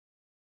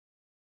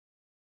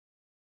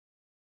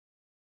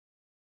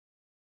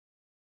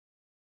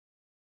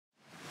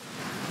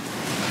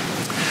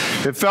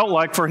It felt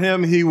like for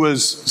him he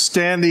was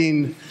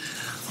standing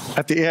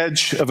at the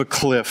edge of a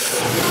cliff,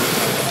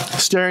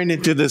 staring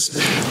into this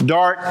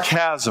dark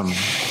chasm.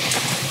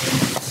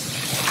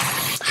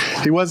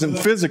 He wasn't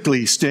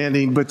physically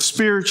standing, but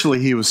spiritually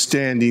he was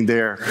standing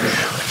there,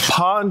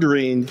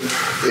 pondering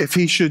if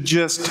he should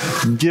just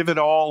give it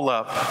all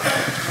up.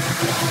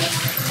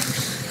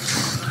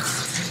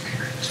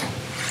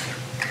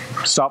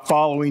 Stop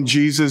following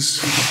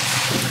Jesus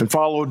and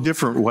follow a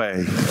different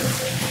way.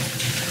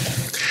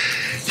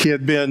 He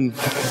had been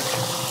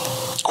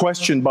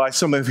questioned by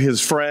some of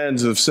his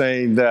friends of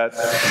saying that,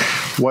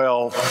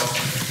 well,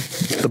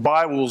 the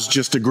Bible's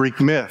just a Greek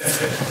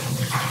myth.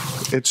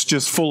 It's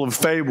just full of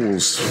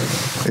fables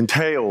and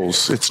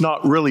tales. It's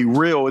not really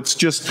real. It's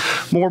just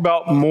more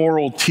about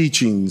moral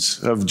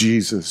teachings of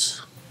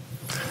Jesus.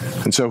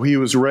 And so he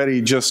was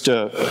ready just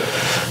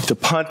to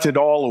punt it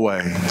all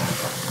away.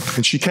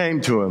 And she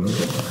came to him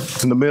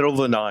in the middle of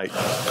the night,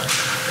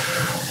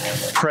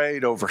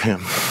 prayed over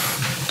him,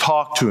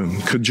 talked to him,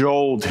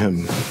 cajoled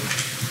him.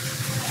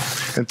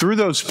 And through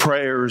those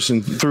prayers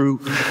and through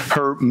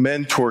her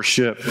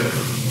mentorship,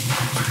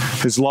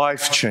 his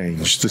life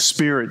changed. The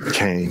Spirit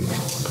came,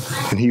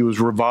 and he was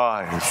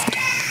revived.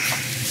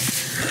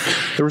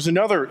 There was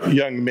another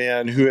young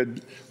man who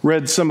had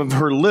read some of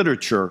her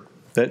literature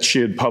that she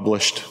had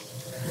published,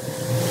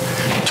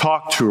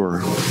 talked to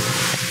her,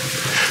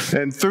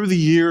 and through the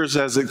years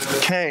as it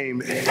came,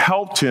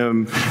 helped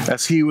him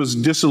as he was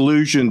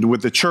disillusioned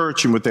with the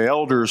church and with the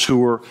elders who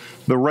were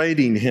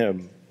berating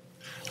him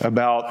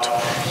about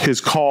his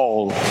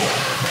call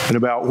and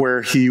about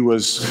where he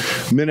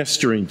was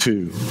ministering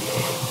to.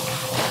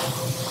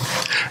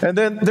 And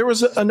then there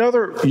was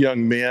another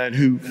young man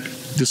who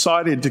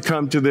decided to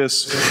come to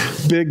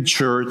this big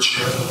church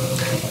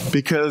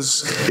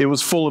because it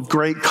was full of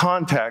great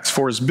contacts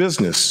for his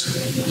business.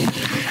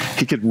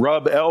 He could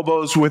rub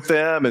elbows with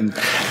them and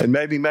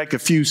maybe make a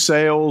few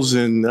sales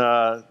and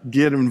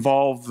get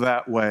involved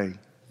that way.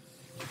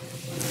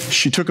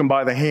 She took him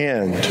by the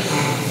hand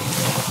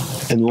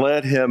and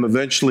led him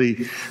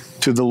eventually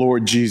to the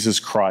Lord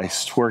Jesus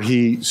Christ, where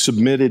he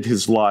submitted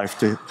his life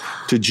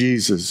to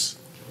Jesus.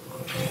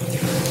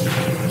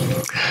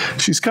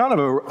 She's kind of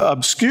an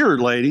obscure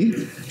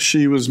lady.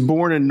 She was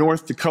born in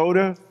North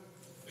Dakota,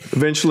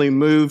 eventually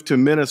moved to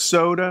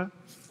Minnesota,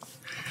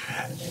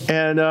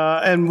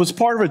 and was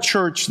part of a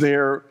church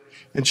there,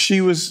 and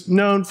she was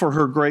known for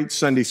her great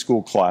Sunday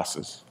school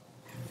classes.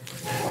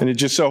 And it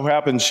just so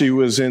happened she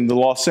was in the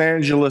Los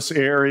Angeles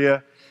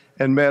area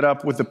and met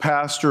up with the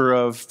pastor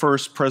of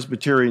First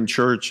Presbyterian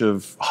Church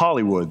of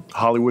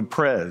Hollywood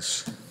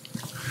Pres.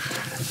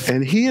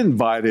 And he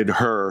invited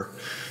her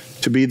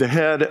to be the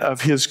head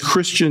of his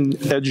Christian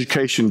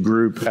education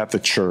group at the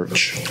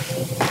church.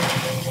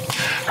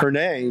 Her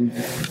name,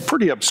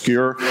 pretty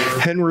obscure,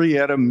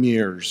 Henrietta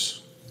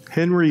Mears.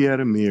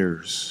 Henrietta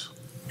Mears.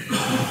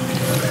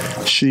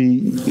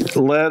 She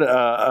led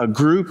a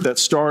group that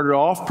started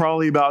off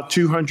probably about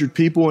 200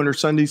 people in her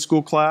Sunday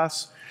school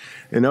class,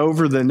 and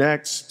over the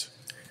next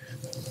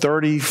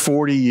 30,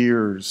 40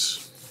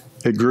 years,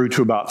 it grew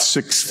to about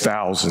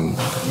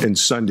 6,000 in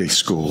Sunday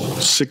school,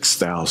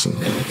 6,000.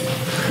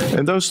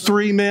 And those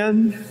three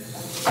men,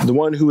 the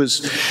one who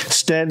was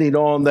standing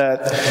on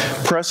that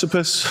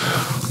precipice,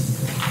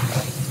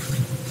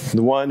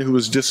 the one who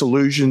was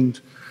disillusioned,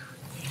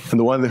 and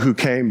the one who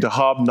came to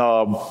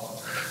hobnob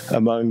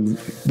among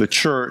the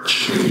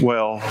church,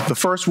 well, the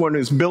first one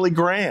is Billy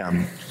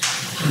Graham.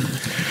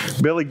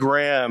 Billy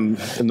Graham,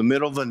 in the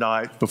middle of the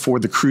night before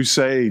the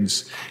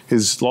Crusades,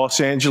 his Los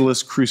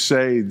Angeles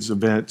Crusades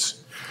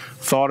events,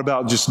 thought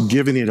about just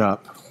giving it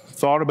up,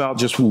 thought about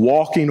just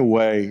walking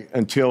away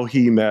until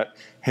he met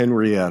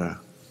Henrietta.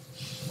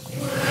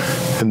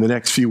 In the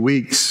next few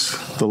weeks,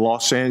 the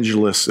Los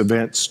Angeles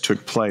events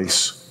took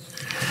place,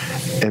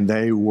 and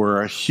they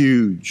were a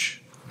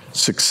huge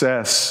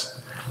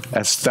success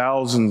as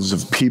thousands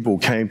of people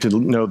came to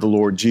know the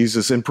Lord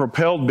Jesus and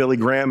propelled Billy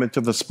Graham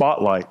into the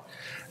spotlight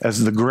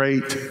as the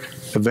great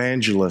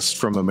evangelist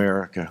from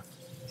America.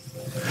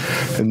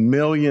 And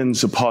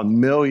millions upon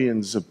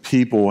millions of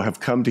people have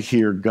come to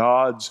hear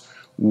God's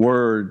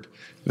word,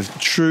 the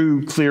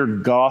true, clear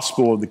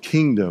gospel of the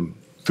kingdom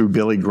through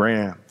Billy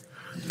Graham,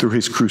 through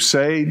his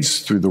crusades,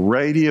 through the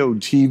radio,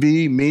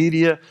 TV,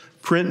 media,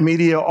 print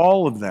media,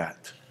 all of that.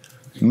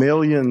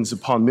 Millions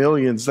upon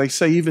millions. They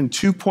say even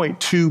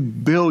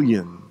 2.2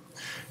 billion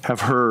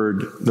have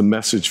heard the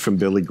message from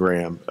Billy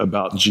Graham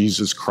about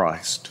Jesus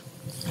Christ.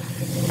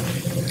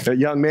 That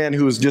young man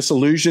who was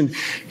disillusioned,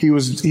 he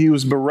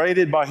was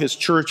berated by his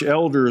church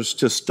elders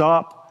to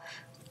stop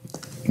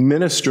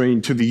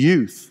ministering to the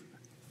youth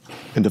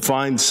and to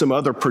find some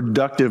other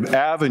productive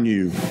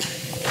avenue.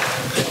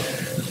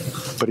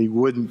 But he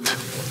wouldn't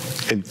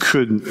and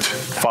couldn't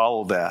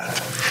follow that.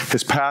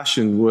 His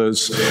passion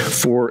was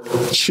for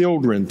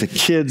children, the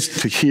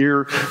kids, to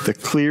hear the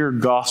clear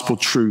gospel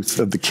truth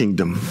of the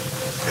kingdom.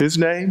 His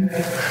name,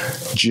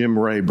 Jim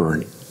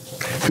Rayburn,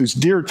 who's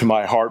dear to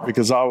my heart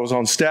because I was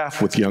on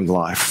staff with Young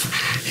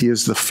Life. He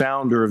is the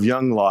founder of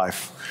Young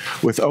Life,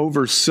 with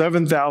over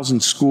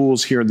 7,000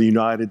 schools here in the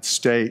United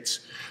States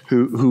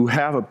who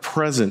have a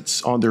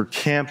presence on their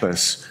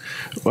campus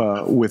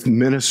with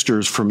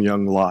ministers from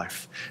Young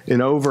Life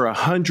in over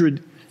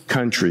 100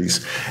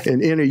 countries.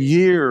 And in a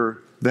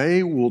year,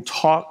 they will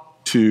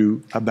talk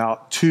to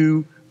about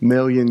 2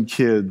 million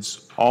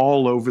kids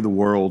all over the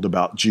world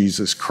about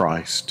Jesus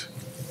Christ.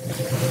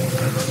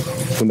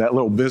 When that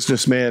little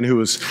businessman who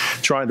was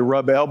trying to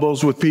rub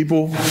elbows with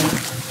people,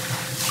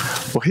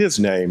 well, his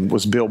name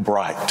was Bill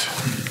Bright.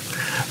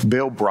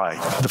 Bill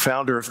Bright, the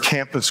founder of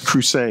Campus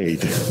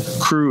Crusade,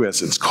 Crew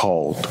as it's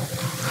called.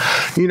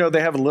 You know, they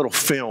have a little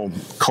film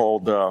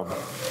called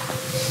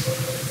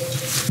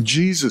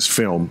Jesus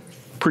Film.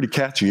 Pretty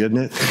catchy, isn't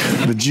it?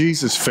 The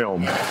Jesus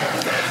Film.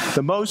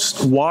 The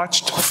most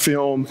watched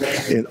film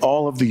in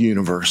all of the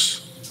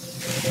universe.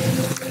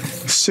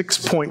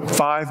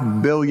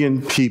 6.5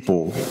 billion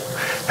people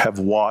have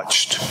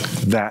watched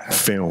that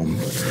film.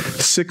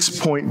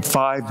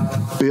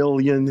 6.5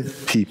 billion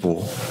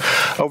people.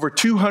 Over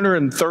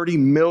 230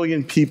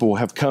 million people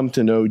have come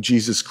to know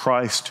Jesus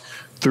Christ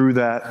through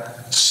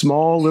that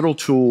small little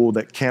tool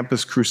that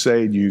Campus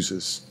Crusade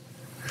uses.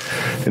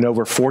 In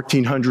over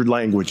 1,400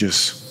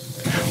 languages,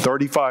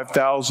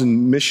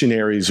 35,000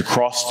 missionaries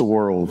across the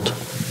world,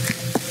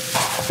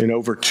 in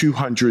over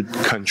 200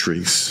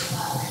 countries.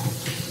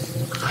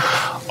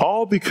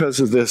 All because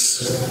of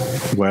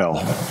this, well,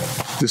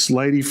 this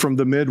lady from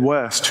the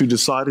Midwest who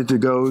decided to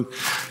go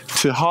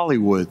to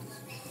Hollywood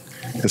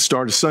and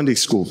start a Sunday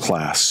school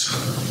class.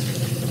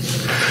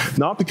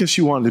 Not because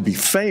she wanted to be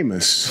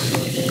famous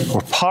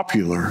or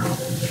popular.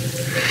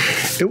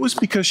 It was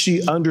because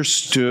she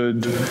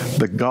understood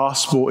the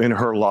gospel in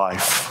her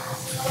life.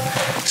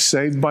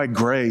 Saved by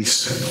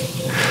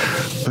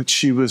grace, but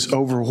she was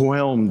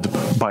overwhelmed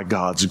by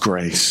God's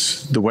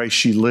grace, the way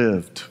she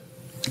lived.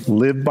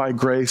 Lived by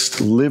grace,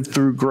 lived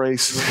through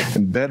grace,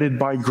 embedded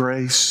by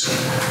grace,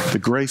 the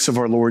grace of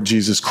our Lord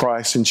Jesus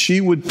Christ. And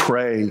she would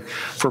pray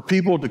for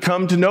people to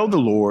come to know the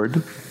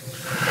Lord,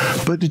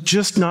 but to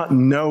just not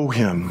know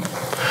Him,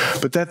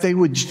 but that they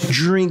would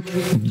drink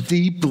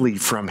deeply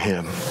from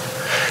Him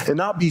and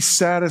not be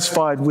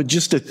satisfied with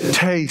just a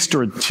taste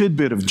or a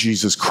tidbit of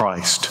Jesus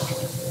Christ,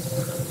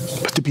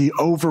 but to be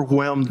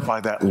overwhelmed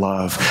by that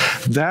love.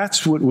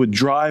 That's what would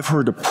drive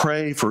her to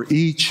pray for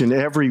each and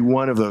every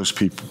one of those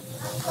people.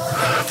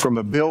 From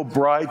a Bill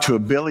Bright to a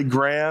Billy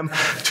Graham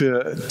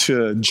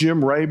to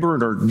Jim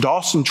Rayburn or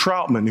Dawson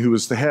Troutman, who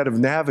was the head of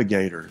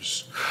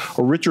Navigators,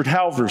 or Richard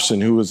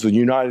Halverson, who was the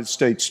United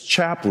States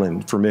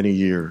chaplain for many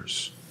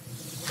years.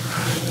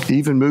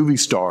 Even movie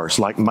stars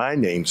like my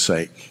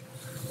namesake,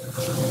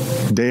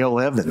 Dale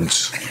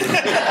Evans.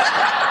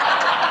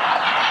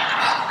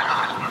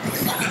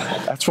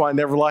 That's why I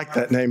never liked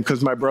that name,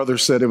 because my brother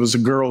said it was a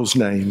girl's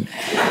name.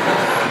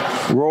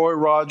 Roy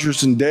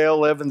Rogers and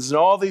Dale Evans and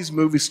all these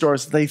movie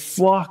stars, they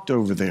flocked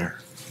over there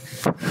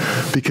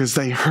because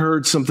they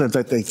heard something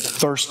that they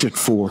thirsted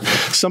for,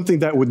 something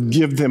that would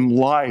give them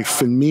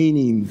life and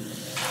meaning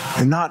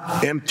and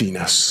not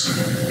emptiness.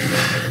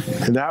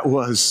 And that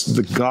was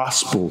the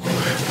gospel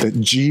that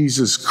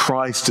Jesus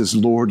Christ is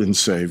Lord and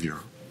Savior.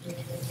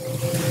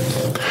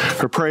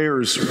 Her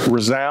prayers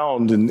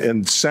resound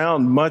and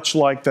sound much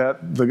like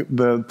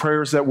the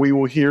prayers that we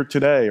will hear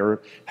today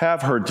or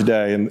have heard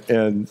today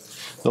in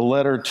the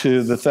letter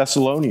to the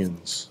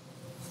Thessalonians.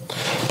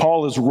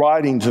 Paul is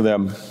writing to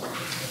them.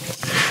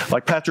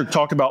 Like Patrick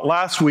talked about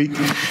last week,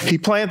 he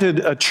planted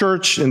a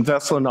church in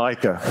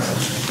Thessalonica.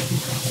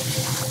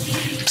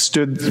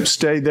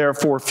 Stayed there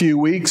for a few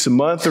weeks, a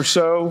month or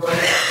so,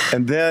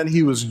 and then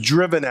he was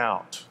driven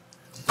out,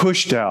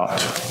 pushed out.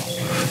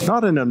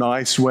 Not in a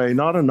nice way,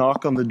 not a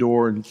knock on the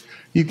door.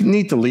 You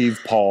need to leave,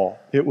 Paul.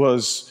 It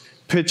was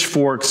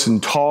pitchforks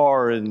and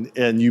tar,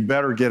 and you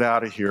better get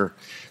out of here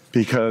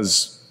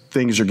because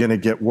things are going to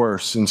get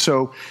worse. And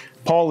so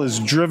Paul is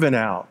driven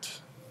out.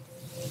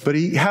 But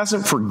he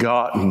hasn't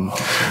forgotten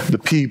the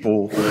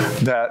people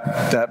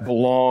that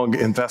belong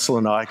in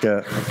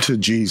Thessalonica to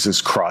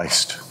Jesus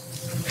Christ.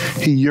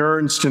 He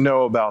yearns to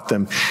know about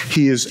them.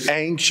 He is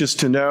anxious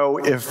to know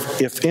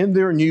if in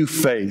their new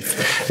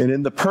faith and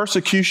in the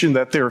persecution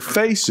that they're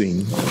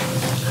facing,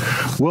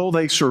 will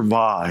they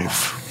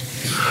survive?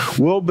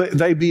 Will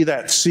they be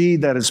that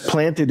seed that is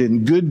planted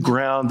in good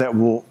ground that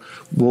will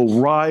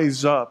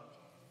rise up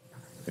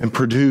and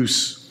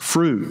produce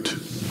fruit?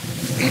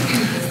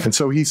 And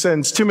so he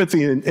sends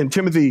Timothy, and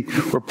Timothy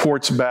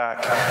reports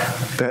back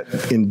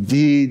that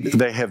indeed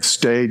they have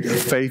stayed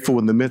faithful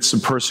in the midst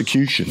of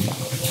persecution.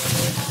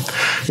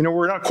 You know,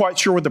 we're not quite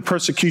sure what the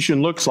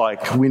persecution looks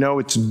like. We know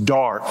it's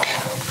dark.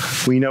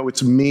 We know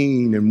it's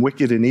mean and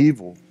wicked and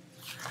evil.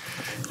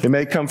 It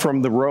may come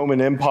from the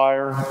Roman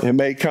Empire. It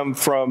may come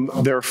from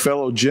their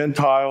fellow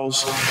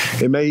Gentiles.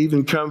 It may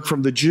even come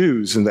from the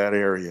Jews in that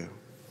area.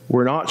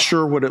 We're not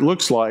sure what it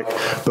looks like,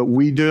 but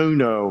we do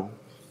know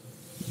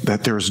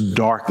that there's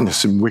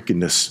darkness and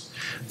wickedness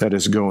that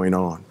is going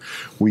on.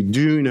 We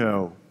do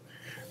know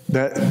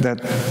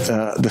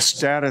the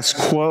status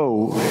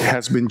quo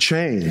has been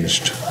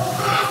changed.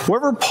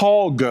 Wherever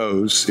Paul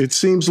goes, it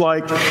seems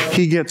like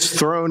he gets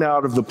thrown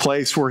out of the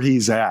place where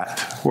he's at.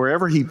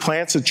 Wherever he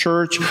plants a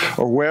church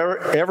or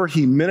wherever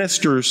he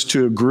ministers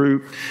to a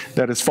group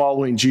that is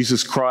following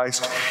Jesus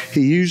Christ,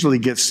 he usually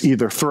gets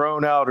either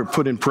thrown out or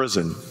put in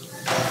prison.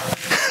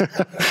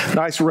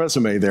 Nice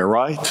resume there,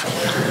 right?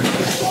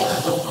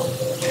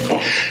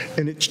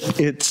 And it's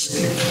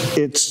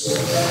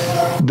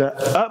the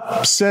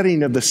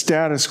upsetting of the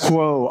status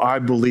quo, I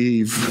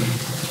believe,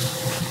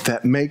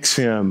 that makes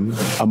him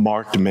a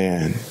marked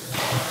man.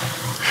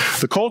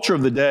 The culture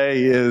of the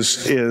day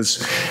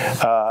is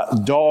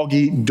dog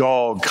eat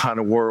dog kind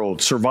of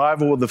world,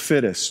 survival of the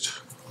fittest.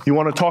 You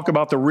want to talk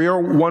about the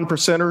real one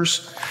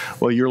percenters?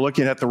 Well, you're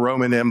looking at the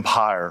Roman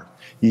Empire.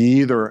 You're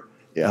either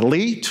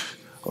elite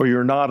or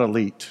you're not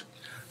elite.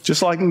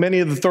 Just like many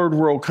of the third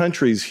world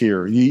countries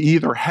here, you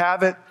either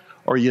have it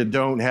or you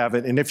don't have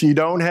it. And if you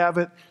don't have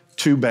it,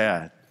 too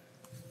bad.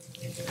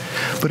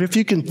 But if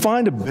you can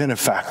find a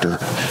benefactor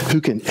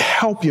who can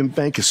help you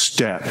make a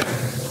step,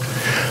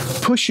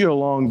 push you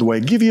along the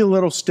way, give you a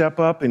little step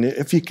up, and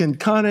if you can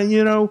kind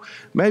of,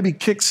 maybe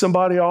kick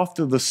somebody off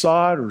to the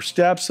side or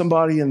stab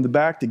somebody in the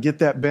back to get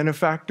that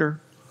benefactor,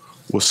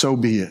 well, so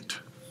be it.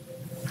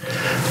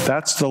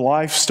 That's the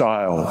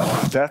lifestyle.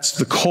 That's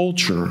the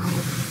culture.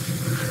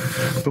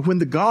 But when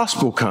the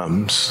gospel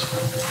comes,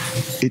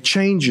 it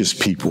changes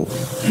people.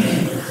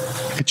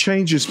 It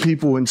changes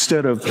people.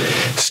 Instead of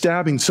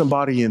stabbing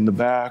somebody in the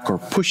back or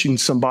pushing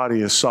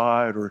somebody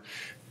aside or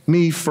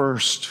me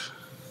first.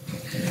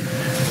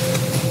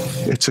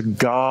 It's a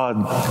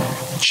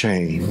God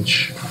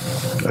change,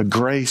 a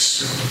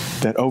grace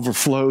that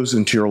overflows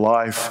into your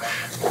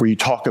life where you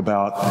talk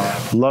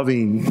about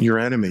loving your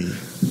enemy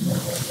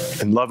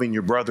and loving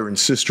your brother and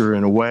sister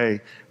in a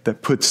way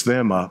that puts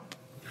them up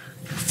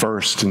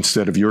first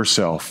instead of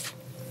yourself.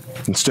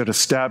 Instead of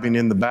stabbing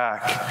in the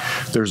back,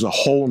 there's a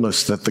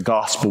wholeness that the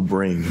gospel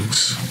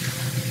brings.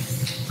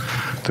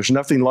 There's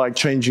nothing like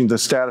changing the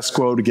status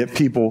quo to get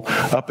people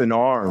up in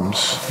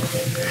arms.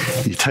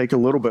 You take a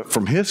little bit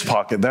from his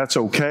pocket, that's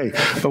okay.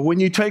 But when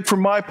you take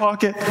from my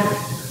pocket,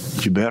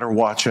 you better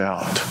watch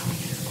out.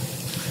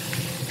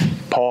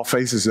 Paul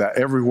faces that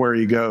everywhere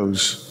he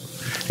goes.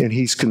 And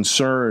he's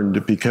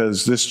concerned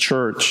because this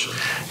church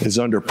is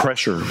under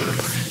pressure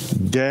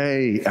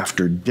day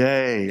after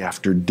day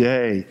after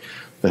day.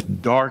 The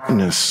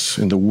darkness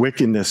and the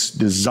wickedness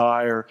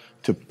desire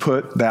to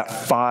put that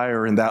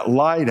fire and that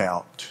light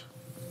out.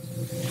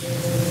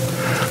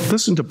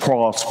 Listen to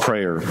Paul's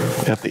prayer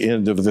at the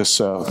end of this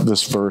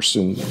verse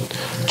in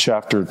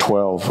chapter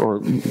 12 or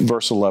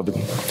verse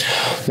 11.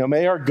 Now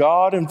may our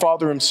God and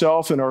Father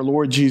himself and our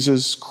Lord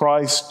Jesus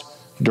Christ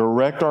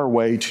direct our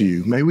way to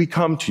you. May we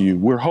come to you.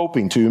 We're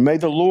hoping to. May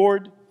the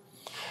Lord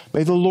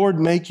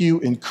make you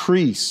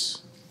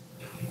increase,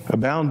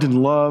 abound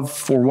in love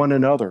for one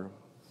another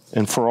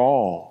and for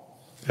all,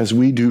 as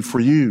we do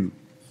for you.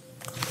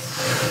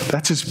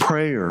 That's his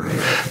prayer.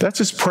 That's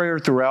his prayer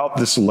throughout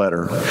this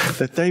letter,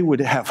 that they would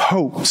have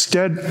hope,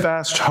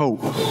 steadfast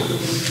hope,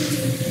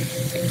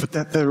 but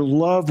that their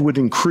love would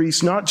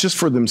increase, not just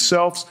for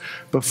themselves,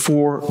 but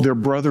for their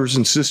brothers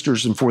and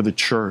sisters and for the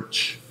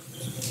church.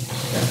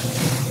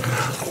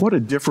 What a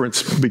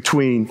difference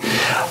between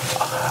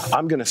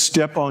I'm going to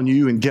step on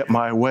you and get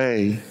my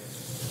way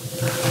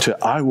to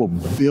I will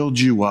build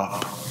you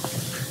up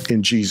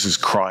in Jesus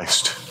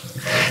Christ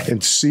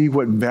and see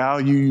what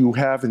value you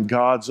have in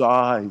God's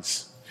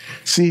eyes.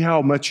 See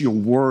how much you're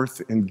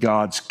worth in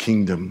God's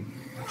kingdom.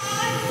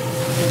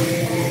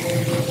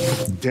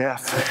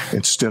 Death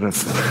instead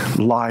of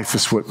life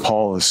is what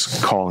Paul is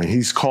calling.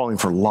 He's calling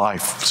for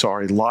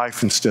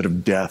life instead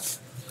of death.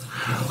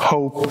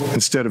 Hope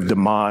instead of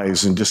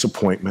demise and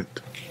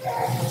disappointment.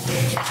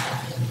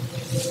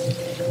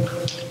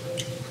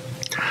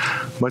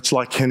 Much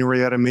like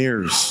Henrietta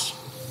Mears,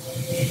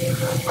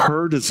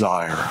 her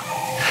desire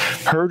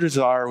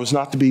was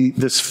not to be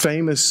this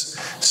famous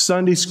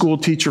Sunday school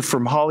teacher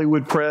from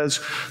Hollywood Pres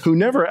who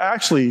never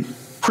actually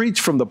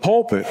preached from the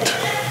pulpit,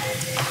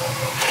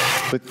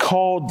 but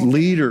called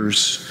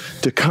leaders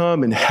to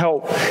come and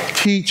help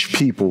teach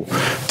people,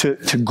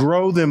 to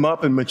grow them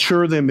up and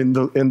mature them in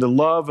the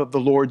love of the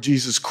Lord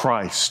Jesus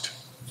Christ.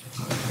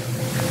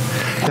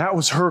 That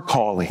was her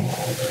calling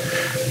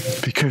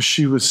because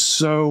she was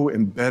so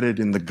embedded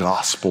in the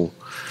gospel,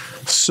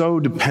 so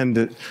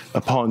dependent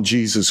upon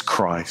Jesus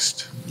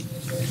Christ.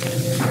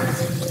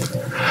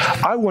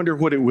 I wonder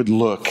what it would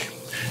look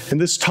in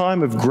this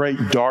time of great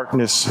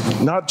darkness,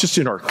 not just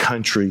in our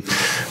country,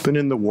 but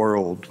in the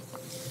world,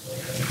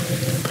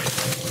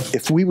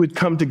 if we would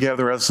come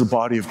together as the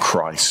body of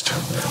Christ,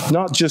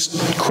 not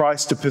just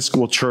Christ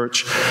Episcopal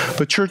Church,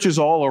 but churches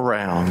all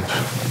around,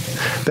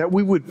 that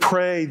we would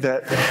pray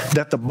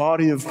that the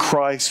body of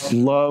Christ's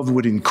love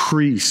would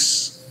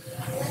increase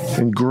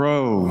and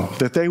grow,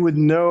 that they would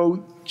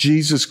know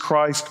Jesus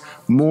Christ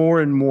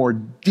more and more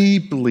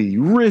deeply,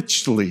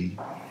 richly.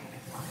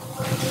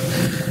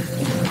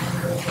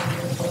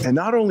 And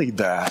not only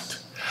that,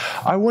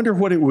 I wonder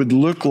what it would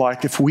look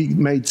like if we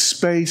made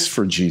space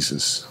for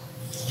Jesus.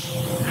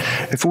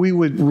 If we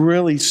would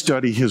really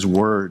study his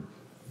word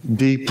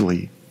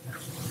deeply,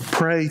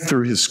 pray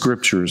through his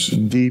scriptures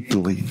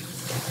deeply.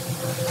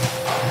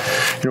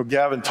 You know,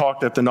 Gavin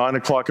talked at the 9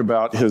 o'clock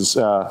about his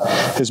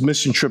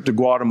mission trip to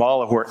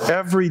Guatemala, where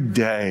every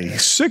day,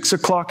 6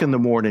 o'clock in the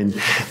morning,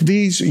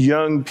 these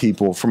young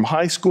people from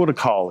high school to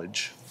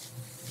college,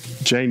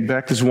 Jane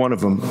Beck is one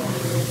of them,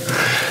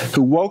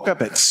 who woke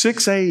up at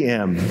 6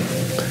 a.m.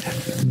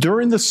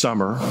 during the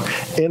summer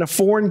in a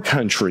foreign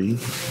country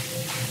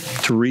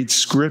to read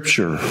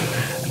scripture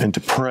and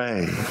to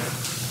pray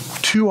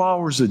 2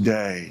 hours a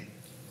day.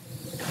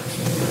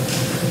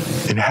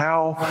 And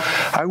how,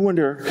 I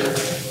wonder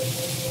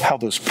how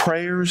those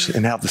prayers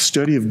and how the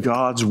study of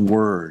God's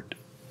word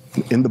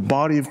in the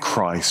body of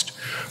Christ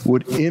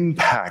would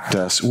impact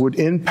us, would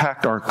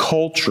impact our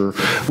culture,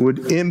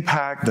 would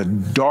impact the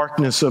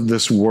darkness of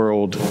this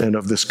world and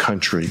of this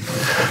country,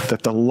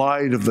 that the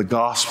light of the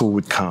gospel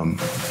would come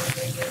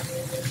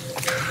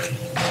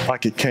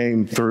like it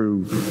came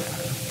through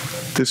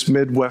this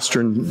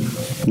Midwestern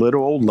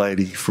little old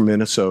lady from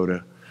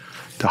Minnesota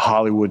to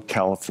Hollywood,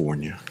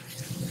 California.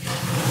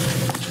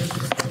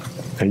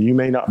 And you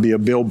may not be a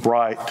Bill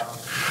Bright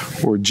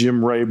or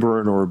Jim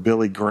Rayburn or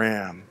Billy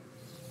Graham.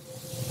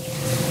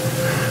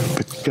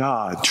 But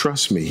God,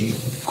 trust me,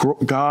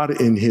 God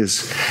in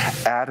his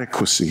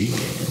adequacy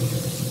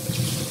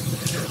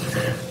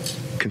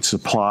can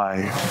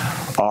supply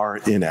our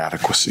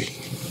inadequacy.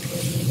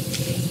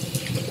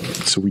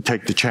 So we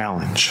take the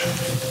challenge.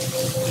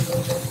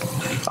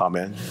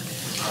 Amen.